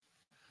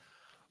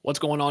What's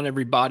going on,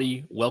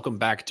 everybody? Welcome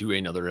back to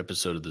another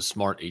episode of the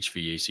Smart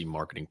HVAC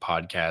Marketing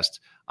Podcast.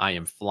 I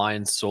am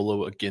flying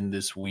solo again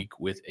this week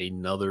with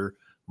another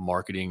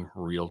marketing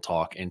real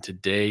talk. And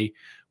today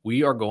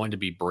we are going to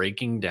be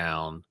breaking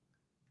down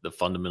the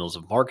fundamentals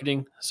of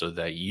marketing so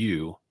that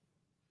you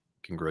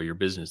can grow your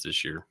business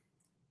this year.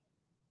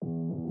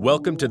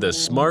 Welcome to the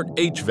Smart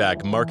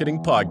HVAC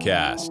Marketing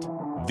Podcast,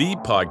 the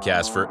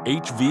podcast for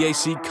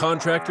HVAC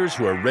contractors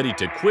who are ready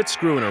to quit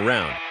screwing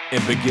around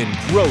and begin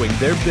growing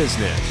their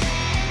business.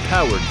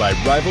 Powered by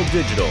Rival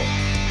Digital.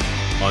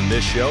 On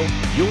this show,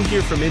 you'll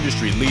hear from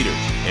industry leaders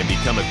and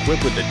become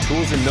equipped with the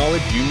tools and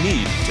knowledge you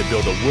need to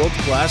build a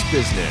world-class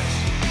business.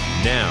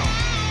 Now,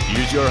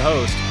 here's your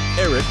host,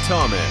 Eric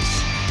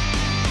Thomas.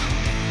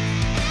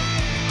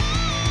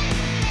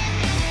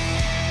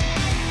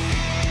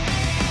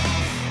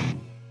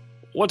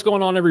 What's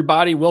going on,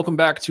 everybody? Welcome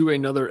back to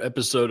another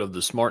episode of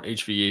the Smart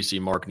HVAC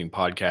Marketing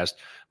Podcast.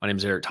 My name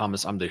is Eric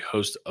Thomas. I'm the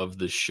host of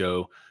the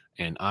show,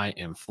 and I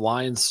am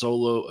flying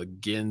solo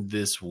again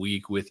this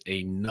week with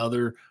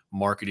another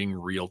marketing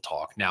real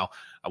talk. Now,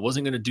 I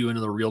wasn't going to do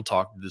another real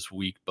talk this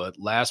week, but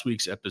last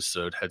week's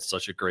episode had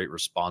such a great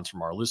response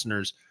from our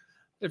listeners.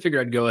 I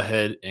figured I'd go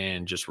ahead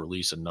and just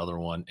release another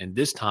one. And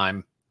this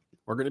time,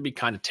 we're going to be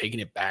kind of taking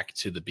it back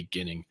to the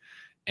beginning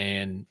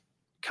and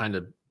kind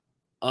of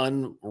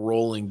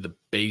unrolling the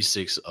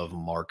basics of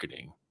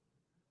marketing.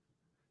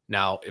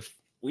 Now, if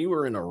we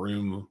were in a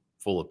room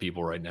full of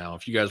people right now,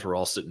 if you guys were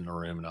all sitting in a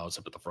room and I was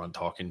up at the front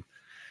talking,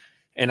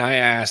 and I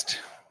asked,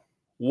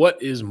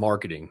 what is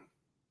marketing?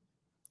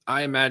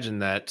 I imagine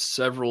that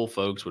several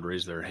folks would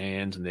raise their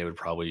hands and they would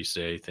probably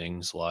say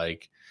things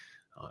like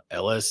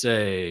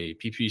LSA,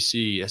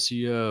 PPC,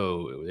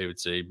 SEO. They would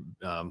say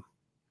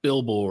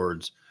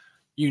billboards,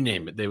 you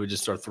name it. They would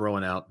just start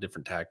throwing out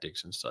different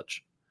tactics and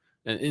such.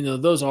 And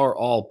those are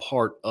all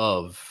part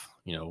of,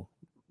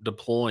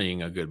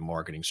 deploying a good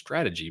marketing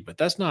strategy, but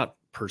that's not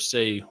per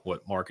se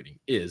what marketing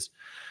is.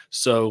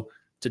 So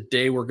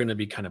today we're going to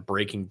be kind of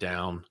breaking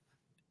down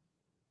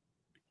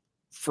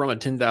from a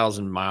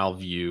 10,000 mile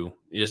view,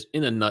 just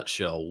in a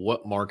nutshell,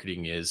 what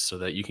marketing is so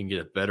that you can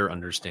get a better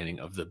understanding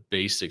of the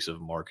basics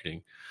of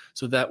marketing,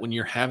 so that when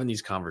you're having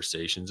these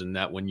conversations and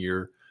that when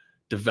you're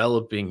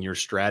developing your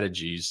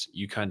strategies,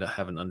 you kind of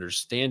have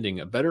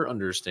a better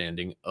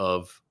understanding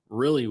of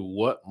really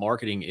what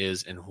marketing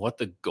is and what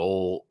the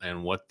goal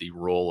and what the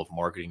role of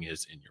marketing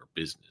is in your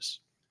business.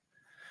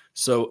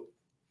 So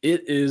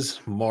it is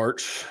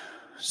March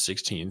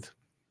 16th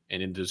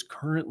and it is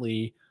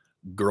currently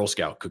Girl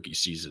Scout cookie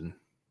season.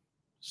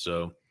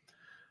 So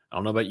I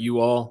don't know about you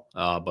all,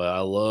 but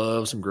I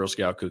love some Girl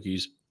Scout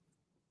cookies.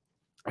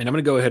 And I'm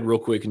going to go ahead real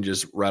quick and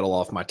just rattle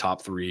off my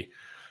top three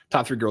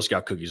Girl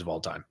Scout cookies of all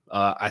time.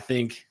 I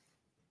think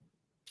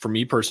for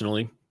me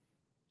personally,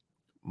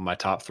 my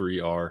top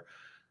three are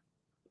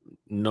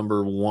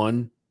number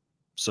one,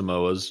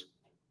 Samoa's.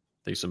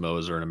 I think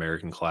Samoa's are an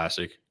American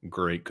classic.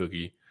 Great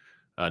cookie.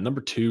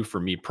 Number two, for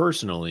me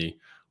personally,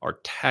 are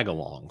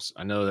tagalongs.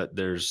 I know that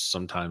there's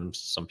sometimes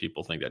some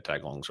people think that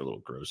tagalongs are a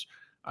little gross.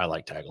 I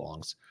like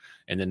tagalongs.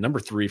 And then number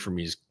three for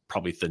me is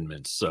probably Thin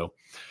Mints. So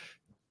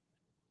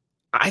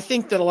I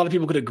think that a lot of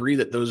people could agree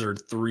that those are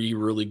three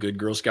really good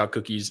Girl Scout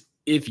cookies.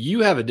 If you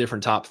have a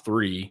different top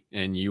three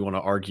and you want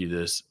to argue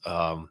this,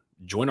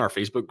 join our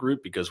Facebook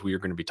group, because we are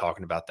going to be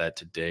talking about that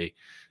today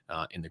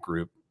in the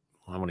group.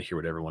 I want to hear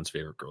what everyone's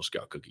favorite Girl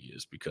Scout cookie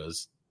is,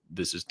 because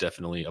this is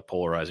definitely a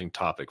polarizing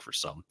topic for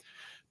some.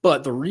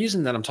 But the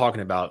reason that I'm talking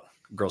about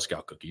Girl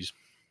Scout cookies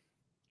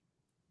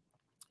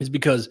is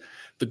because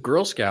the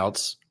Girl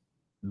Scouts,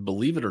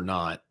 believe it or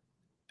not,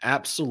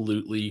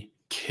 absolutely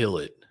kill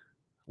it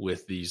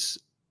with these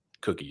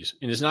cookies.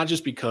 And it's not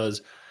just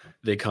because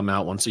they come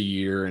out once a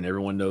year and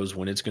everyone knows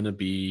when it's going to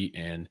be,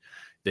 and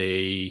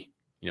they,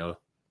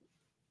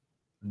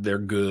 they're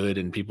good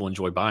and people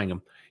enjoy buying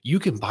them. You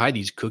can buy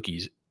these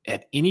cookies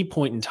at any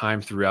point in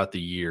time throughout the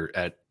year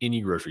at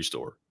any grocery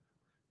store.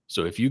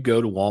 So if you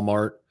go to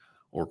Walmart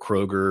or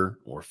Kroger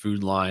or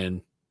Food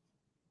Lion,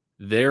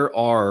 there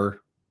are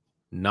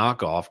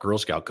knockoff Girl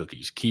Scout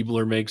cookies.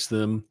 Keebler makes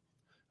them.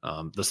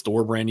 The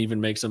store brand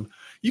even makes them.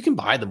 You can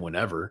buy them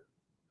whenever,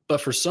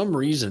 but for some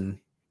reason,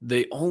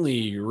 they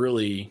only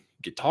really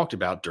get talked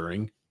about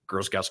during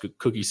Girl Scouts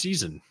cookie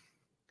season.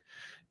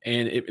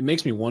 And it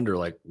makes me wonder,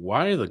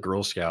 why do the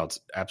Girl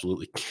Scouts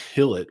absolutely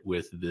kill it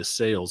with the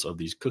sales of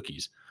these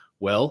cookies?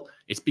 Well,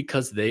 it's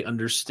because they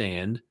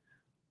understand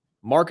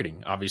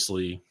marketing.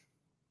 Obviously,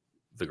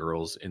 the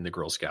girls in the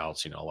Girl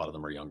Scouts, a lot of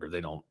them are younger. They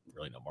don't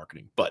really know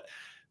marketing. But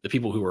the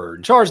people who are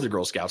in charge of the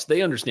Girl Scouts,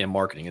 they understand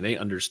marketing and they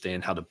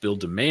understand how to build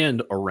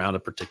demand around a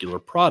particular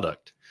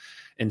product.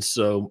 And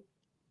so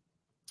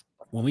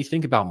when we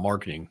think about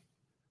marketing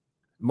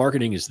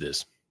is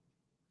this.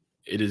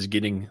 It is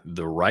getting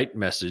the right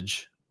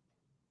message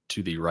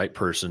to the right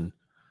person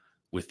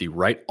with the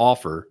right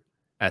offer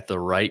at the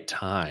right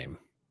time.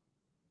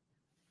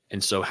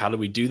 And so how do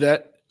we do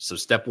that? So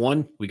step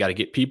one, we got to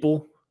get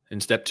people.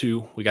 And step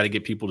two, we got to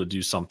get people to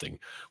do something.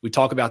 We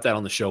talk about that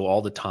on the show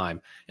all the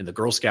time. And the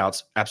Girl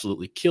Scouts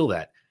absolutely kill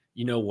that.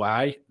 You know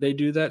why they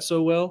do that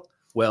so well?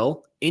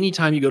 Well,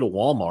 anytime you go to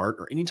Walmart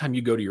or anytime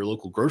you go to your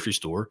local grocery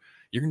store,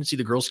 you're going to see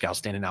the Girl Scouts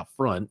standing out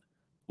front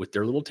with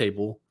their little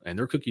table and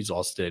their cookies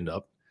all stand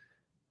up,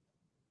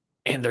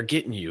 and they're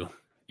getting you.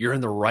 You're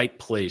in the right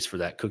place for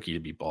that cookie to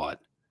be bought.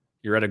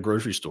 You're at a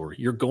grocery store.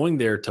 You're going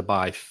there to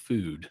buy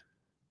food.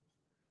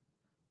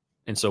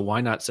 And so why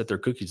not set their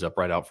cookies up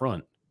right out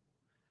front?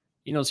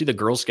 You don't see the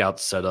Girl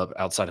Scouts set up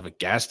outside of a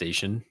gas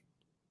station,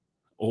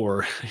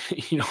 or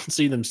you don't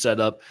see them set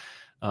up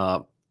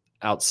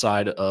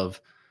outside of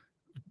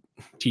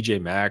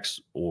TJ Maxx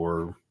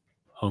or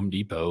Home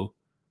Depot.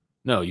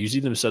 No, you see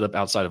them set up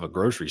outside of a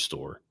grocery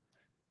store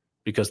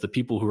because the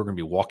people who are going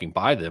to be walking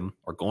by them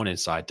are going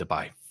inside to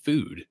buy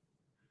food.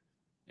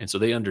 And so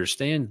they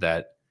understand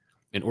that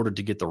in order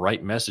to get the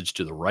right message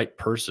to the right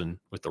person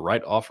with the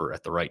right offer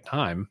at the right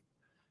time,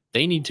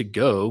 they need to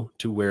go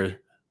to where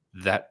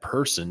that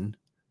person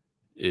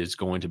is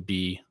going to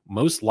be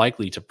most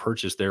likely to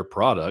purchase their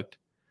product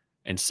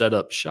and set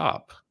up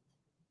shop.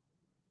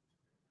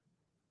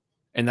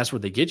 And that's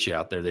what they get you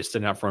out there. They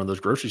stand out front of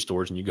those grocery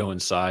stores and you go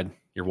inside,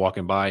 you're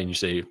walking by and you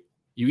say,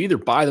 you either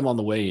buy them on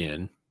the way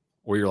in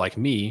or you're like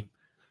me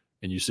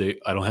and you say,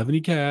 I don't have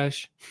any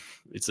cash.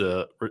 It's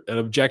an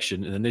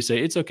objection. And then they say,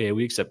 it's okay.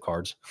 We accept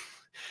cards.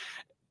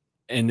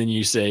 And then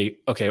you say,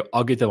 okay,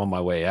 I'll get them on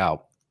my way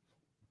out.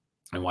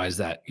 And why is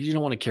that? Because you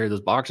don't want to carry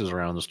those boxes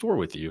around the store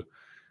with you.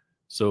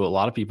 So a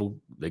lot of people,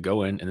 they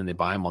go in and then they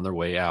buy them on their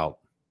way out.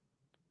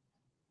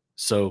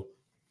 So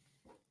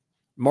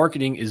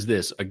marketing is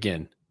this,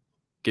 again,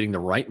 getting the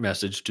right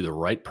message to the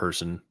right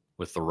person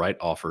with the right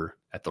offer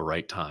at the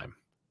right time.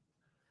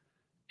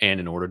 And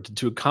in order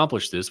to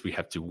accomplish this, we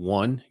have to,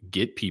 1,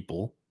 get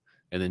people,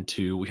 and then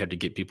 2, we have to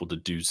get people to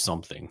do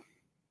something.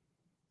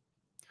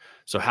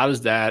 So how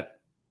does that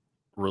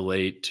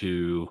relate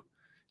to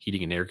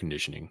heating and air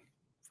conditioning,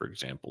 for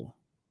example?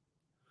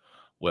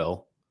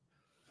 Well,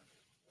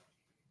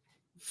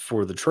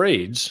 for the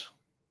trades,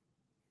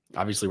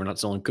 obviously we're not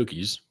selling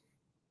cookies.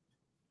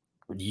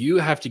 You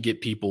have to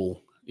get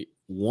people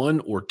 1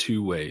 or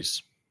 2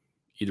 ways,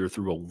 either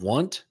through a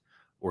want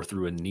or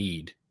through a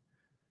need.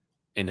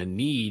 And a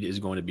need is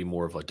going to be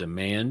more of a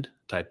demand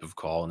type of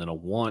call. And then a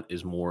want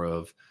is more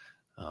of,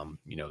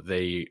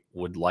 they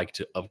would like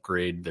to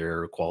upgrade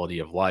their quality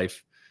of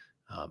life.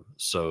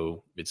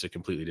 So it's a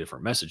completely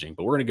different messaging,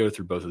 but we're going to go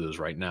through both of those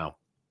right now.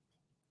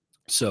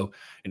 So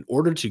in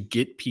order to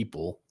get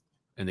people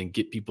and then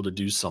get people to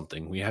do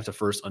something, we have to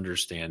first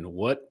understand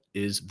what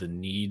is the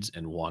needs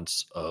and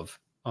wants of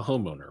a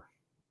homeowner.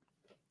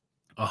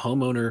 A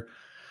homeowner,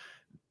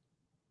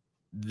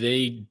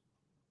 they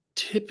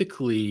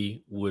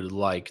typically would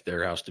like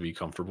their house to be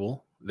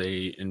comfortable.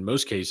 They, in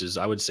most cases,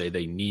 I would say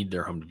they need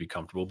their home to be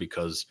comfortable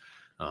because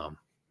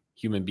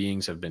human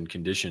beings have been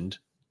conditioned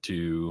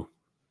to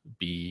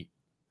be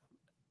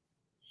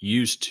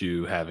used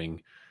to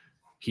having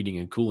heating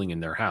and cooling in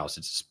their house.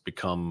 It's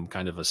become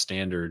kind of a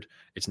standard.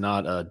 It's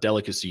not a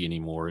delicacy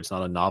anymore. It's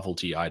not a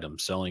novelty item.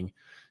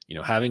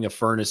 Having a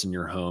furnace in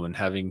your home and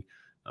having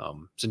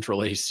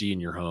central AC in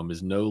your home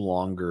is no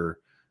longer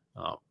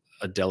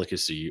a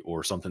delicacy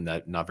or something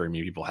that not very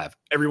many people have.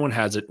 Everyone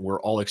has it.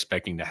 We're all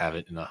expecting to have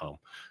it in a home.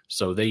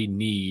 So they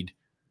need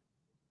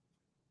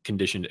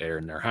conditioned air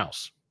in their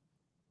house.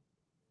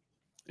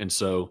 And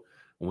so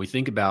when we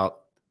think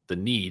about the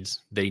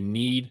needs, they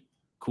need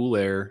cool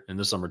air in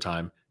the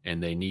summertime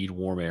and they need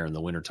warm air in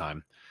the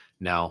wintertime.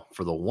 Now,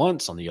 for the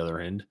wants, on the other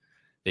end,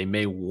 they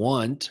may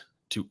want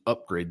to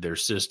upgrade their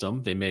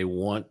system. They may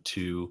want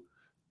to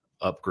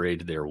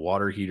upgrade their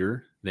water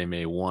heater. They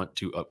may want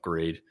to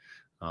upgrade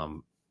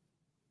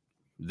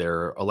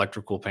their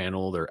electrical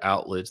panel, their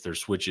outlets, their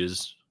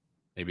switches.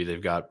 Maybe they've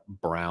got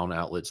brown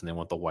outlets and they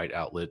want the white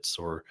outlets,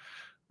 or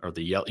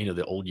the yellow,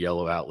 the old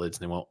yellow outlets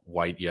and they want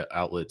white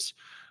outlets,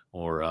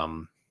 or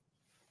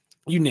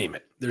you name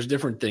it. There's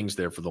different things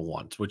there for the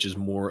want, which is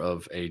more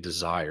of a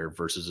desire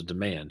versus a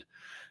demand.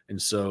 And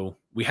so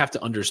we have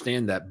to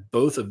understand that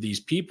both of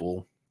these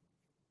people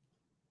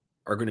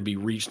are going to be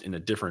reached in a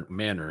different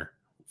manner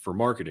for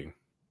marketing.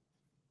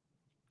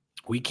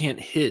 We can't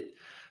hit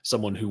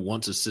someone who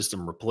wants a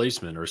system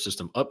replacement or a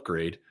system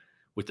upgrade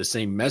with the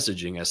same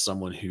messaging as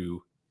someone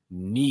who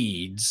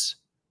needs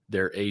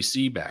their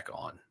AC back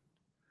on.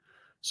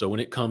 So when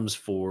it comes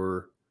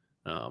for,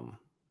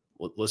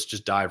 let's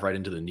just dive right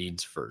into the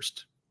needs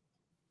first.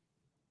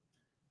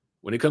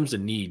 When it comes to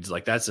needs,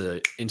 like that's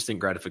a instant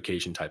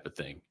gratification type of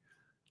thing.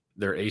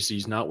 Their AC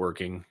is not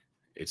working.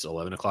 It's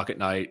 11 o'clock at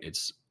night.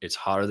 It's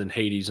hotter than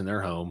Hades in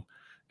their home.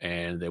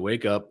 And they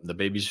wake up, the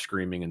baby's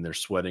screaming and they're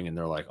sweating and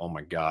they're like, oh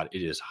my God,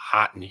 it is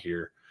hot in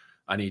here.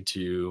 I need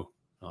to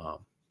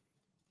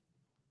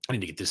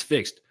get this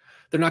fixed.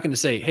 They're not going to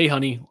say, hey,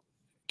 honey,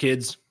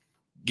 kids,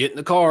 get in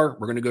the car.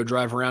 We're going to go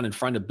drive around and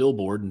find a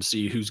billboard and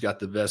see who's got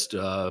the best,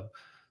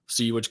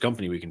 see which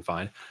company we can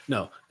find.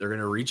 No, they're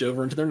going to reach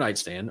over into their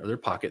nightstand or their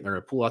pocket and they're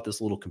going to pull out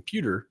this little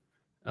computer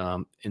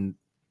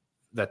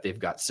that they've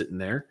got sitting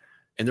there.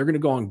 And they're going to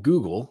go on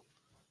Google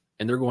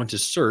and they're going to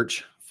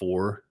search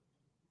for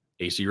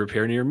AC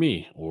repair near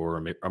me,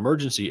 or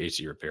emergency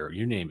AC repair,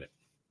 you name it.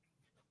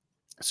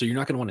 So you're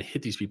not going to want to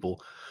hit these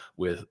people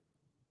with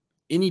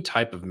any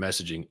type of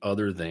messaging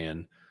other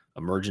than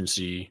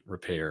emergency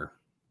repair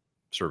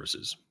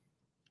services.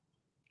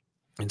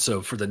 And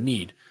so for the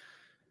need,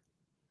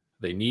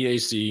 they need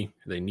AC,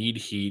 they need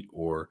heat,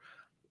 or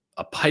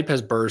a pipe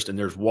has burst and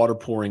there's water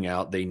pouring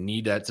out. They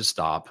need that to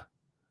stop.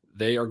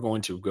 They are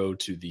going to go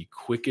to the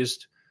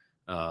quickest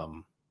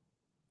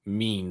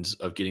means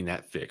of getting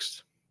that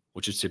fixed,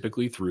 which is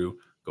typically through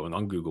going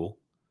on Google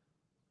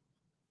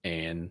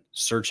and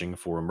searching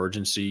for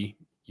emergency,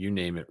 you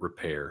name it,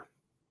 repair.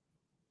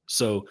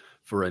 So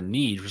for a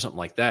need for something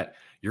like that,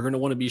 you're going to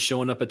want to be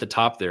showing up at the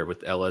top there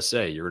with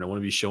LSA. You're going to want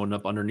to be showing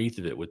up underneath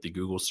of it with the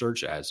Google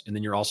search ads. And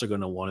then you're also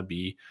going to want to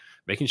be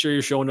making sure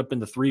you're showing up in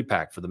the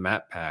 3-pack for the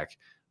map pack,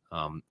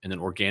 and then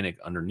organic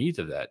underneath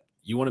of that.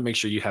 You want to make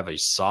sure you have a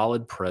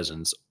solid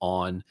presence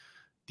on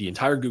the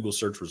entire Google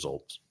search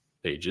results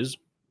pages,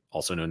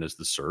 also known as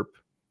the SERP.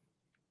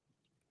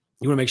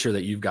 You want to make sure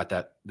that you've got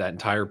that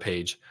entire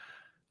page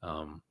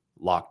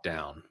locked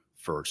down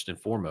first and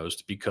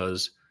foremost,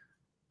 because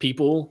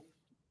people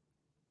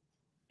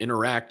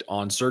interact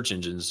on search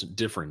engines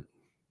different.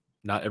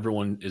 Not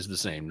everyone is the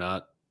same.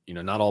 Not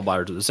all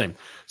buyers are the same.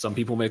 Some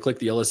people may click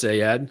the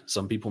LSA ad.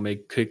 Some people may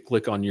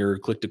click on your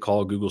click to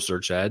call Google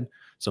search ad.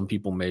 Some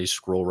people may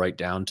scroll right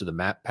down to the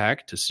map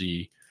pack to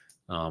see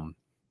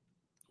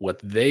what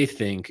they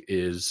think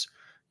is,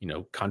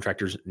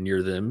 contractors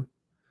near them.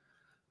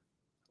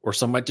 Or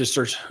some might just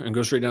search and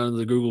go straight down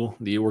to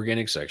the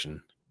organic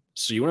section.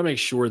 So you want to make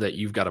sure that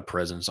you've got a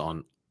presence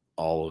on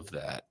all of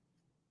that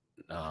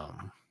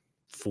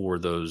for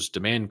those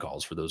demand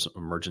calls, for those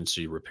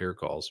emergency repair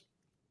calls.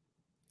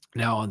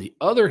 Now, on the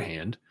other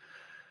hand,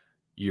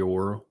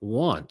 your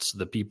wants,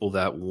 the people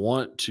that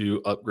want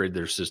to upgrade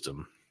their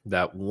system,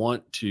 that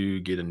want to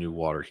get a new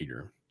water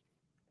heater,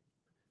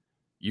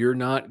 you're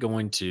not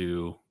going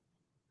to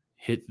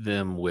hit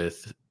them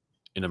with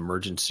an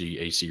emergency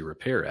AC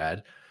repair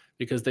ad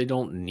because they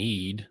don't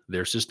need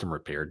their system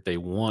repaired. They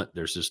want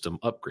their system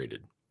upgraded.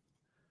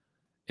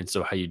 And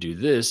so how you do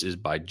this is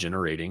by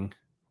generating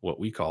what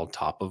we call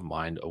top of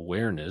mind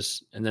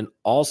awareness, and then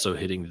also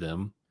hitting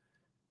them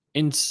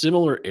in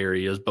similar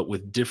areas, but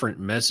with different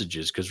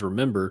messages. Because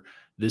remember,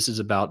 this is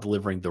about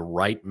delivering the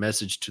right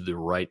message to the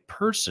right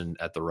person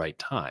at the right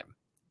time.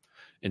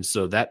 And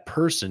so that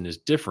person is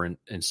different.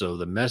 And so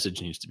the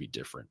message needs to be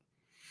different.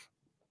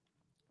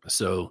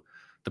 So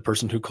the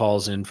person who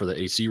calls in for the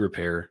AC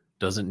repair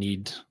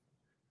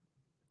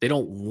they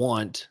don't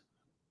want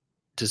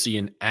to see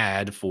an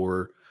ad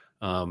for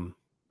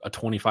a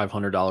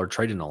 $2,500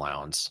 trade-in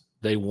allowance.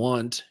 They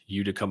want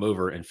you to come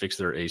over and fix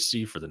their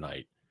AC for the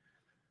night.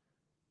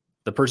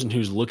 The person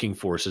who's looking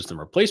for a system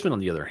replacement, on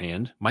the other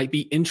hand, might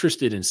be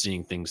interested in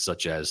seeing things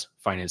such as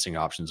financing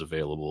options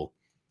available,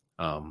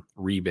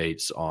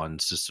 rebates on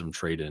system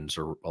trade-ins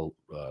or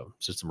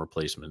system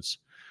replacements.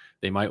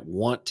 They might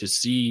want to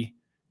see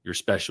your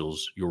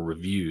specials, your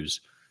reviews,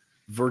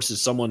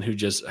 versus someone who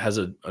just has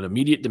an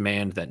immediate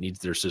demand that needs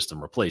their system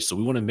replaced. So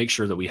we want to make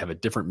sure that we have a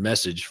different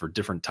message for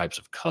different types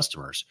of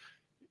customers.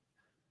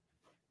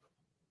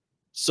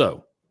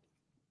 So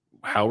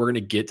how we're going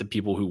to get the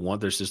people who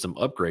want their system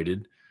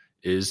upgraded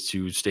is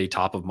to stay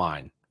top of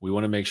mind. We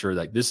want to make sure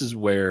that this is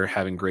where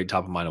having great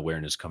top of mind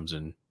awareness comes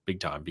in big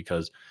time,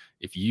 because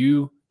if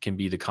you can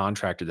be the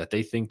contractor that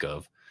they think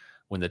of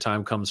when the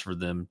time comes for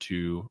them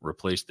to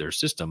replace their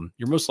system,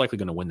 you're most likely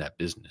going to win that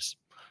business.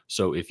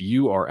 So if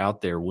you are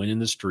out there winning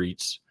the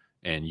streets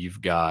and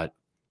you've got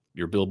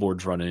your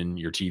billboards running,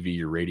 your TV,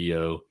 your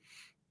radio,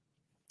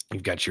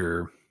 you've got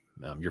your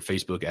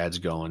Facebook ads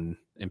going,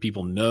 and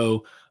people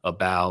know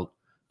about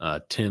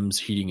Tim's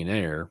Heating and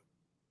Air,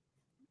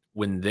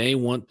 when they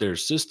want their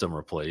system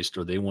replaced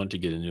or they want to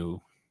get a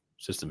new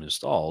system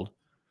installed,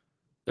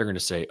 they're going to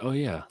say, oh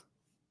yeah,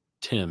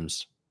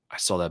 Tim's, I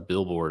saw that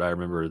billboard. I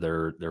remember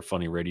their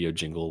funny radio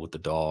jingle with the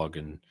dog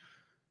and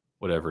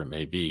whatever it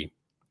may be.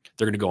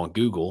 They're going to go on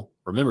Google.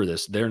 Remember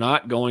this. They're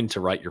not going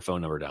to write your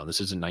phone number down. This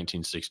isn't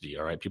 1960.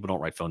 All right. People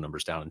don't write phone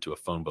numbers down into a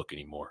phone book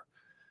anymore.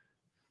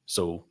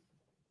 So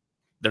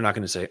they're not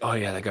going to say, oh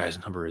yeah, that guy's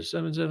number is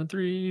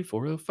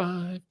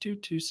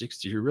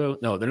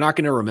 773-405-2260. No, they're not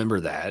going to remember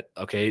that.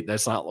 Okay.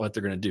 That's not what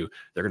they're going to do.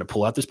 They're going to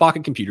pull out this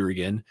pocket computer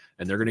again,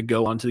 and they're going to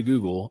go onto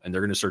Google and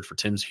they're going to search for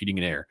Tim's Heating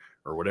and Air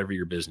or whatever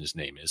your business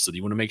name is. So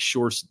you want to make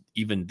sure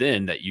even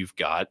then that you've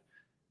got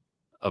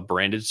a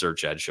branded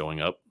search ad showing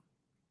up,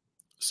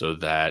 so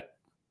that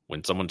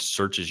when someone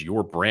searches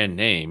your brand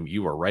name,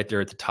 you are right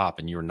there at the top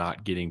and you're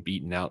not getting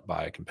beaten out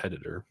by a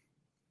competitor.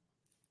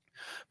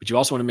 But you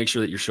also want to make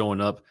sure that you're showing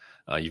up.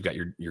 You've got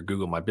your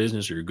Google My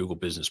Business or your Google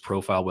Business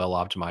profile well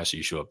optimized, so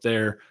you show up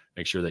there.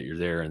 Make sure that you're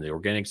there in the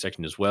organic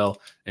section as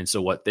well. And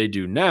so what they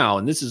do now,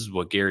 and this is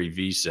what Gary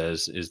Vee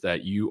says, is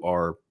that you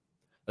are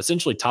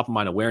essentially top of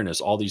mind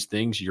awareness. All these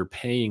things, you're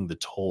paying the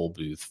toll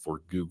booth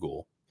for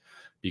Google,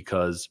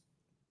 because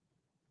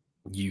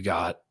you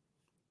got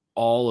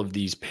all of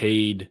these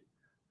paid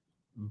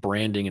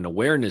branding and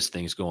awareness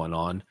things going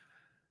on.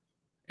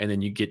 and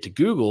then you get to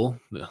Google,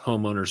 the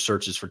homeowner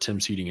searches for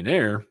Tim's Heating and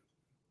Air,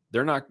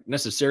 they're not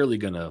necessarily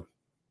going to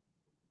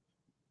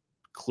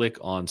click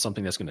on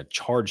something that's going to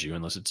charge you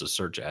unless it's a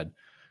search ad,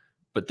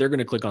 but they're going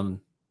to click on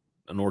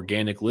an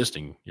organic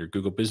listing, your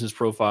Google business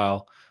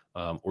profile,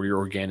 or your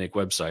organic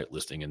website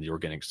listing in the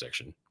organic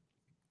section.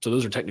 So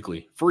those are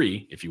technically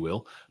free, if you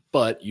will,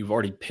 but you've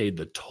already paid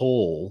the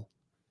toll,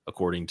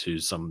 according to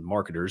some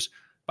marketers,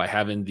 by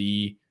having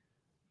the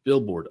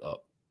billboard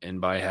up and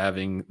by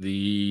having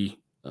the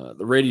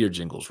radio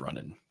jingles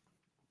running.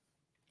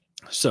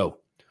 So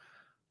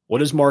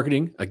what is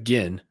marketing?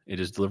 Again, it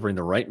is delivering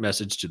the right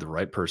message to the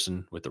right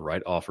person with the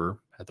right offer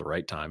at the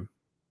right time.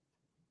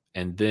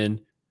 And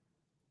then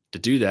to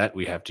do that,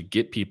 we have to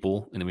get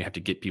people, and then we have to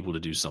get people to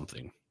do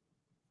something.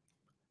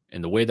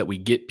 And the way that we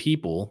get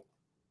people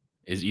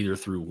is either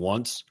through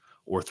wants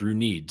or through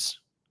needs.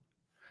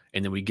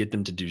 And then we get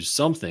them to do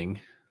something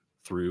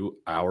through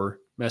our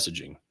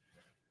messaging.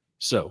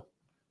 So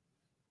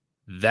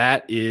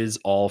that is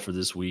all for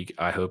this week.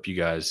 I hope you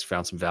guys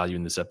found some value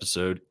in this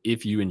episode.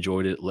 If you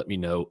enjoyed it, let me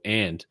know.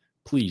 And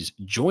please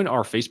join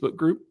our Facebook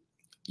group.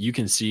 You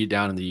can see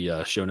down in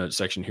the show notes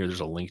section here, there's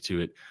a link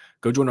to it.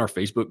 Go join our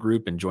Facebook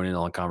group and join in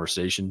on the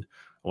conversation.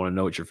 I want to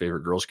know what your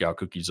favorite Girl Scout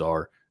cookies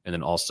are. And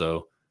then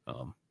also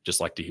just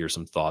like to hear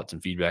some thoughts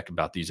and feedback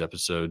about these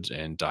episodes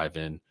and dive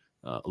in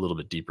a little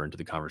bit deeper into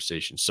the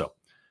conversation. So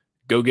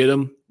go get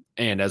them.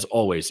 And as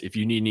always, if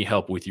you need any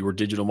help with your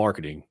digital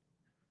marketing,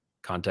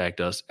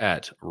 contact us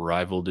at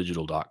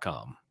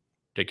rivaldigital.com.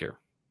 Take care.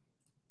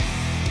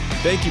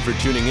 Thank you for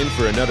tuning in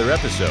for another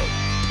episode.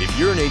 If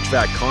you're an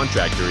HVAC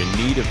contractor in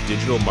need of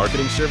digital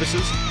marketing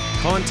services,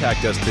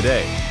 contact us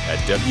today at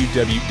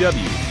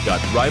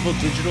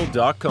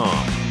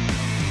www.rivaldigital.com.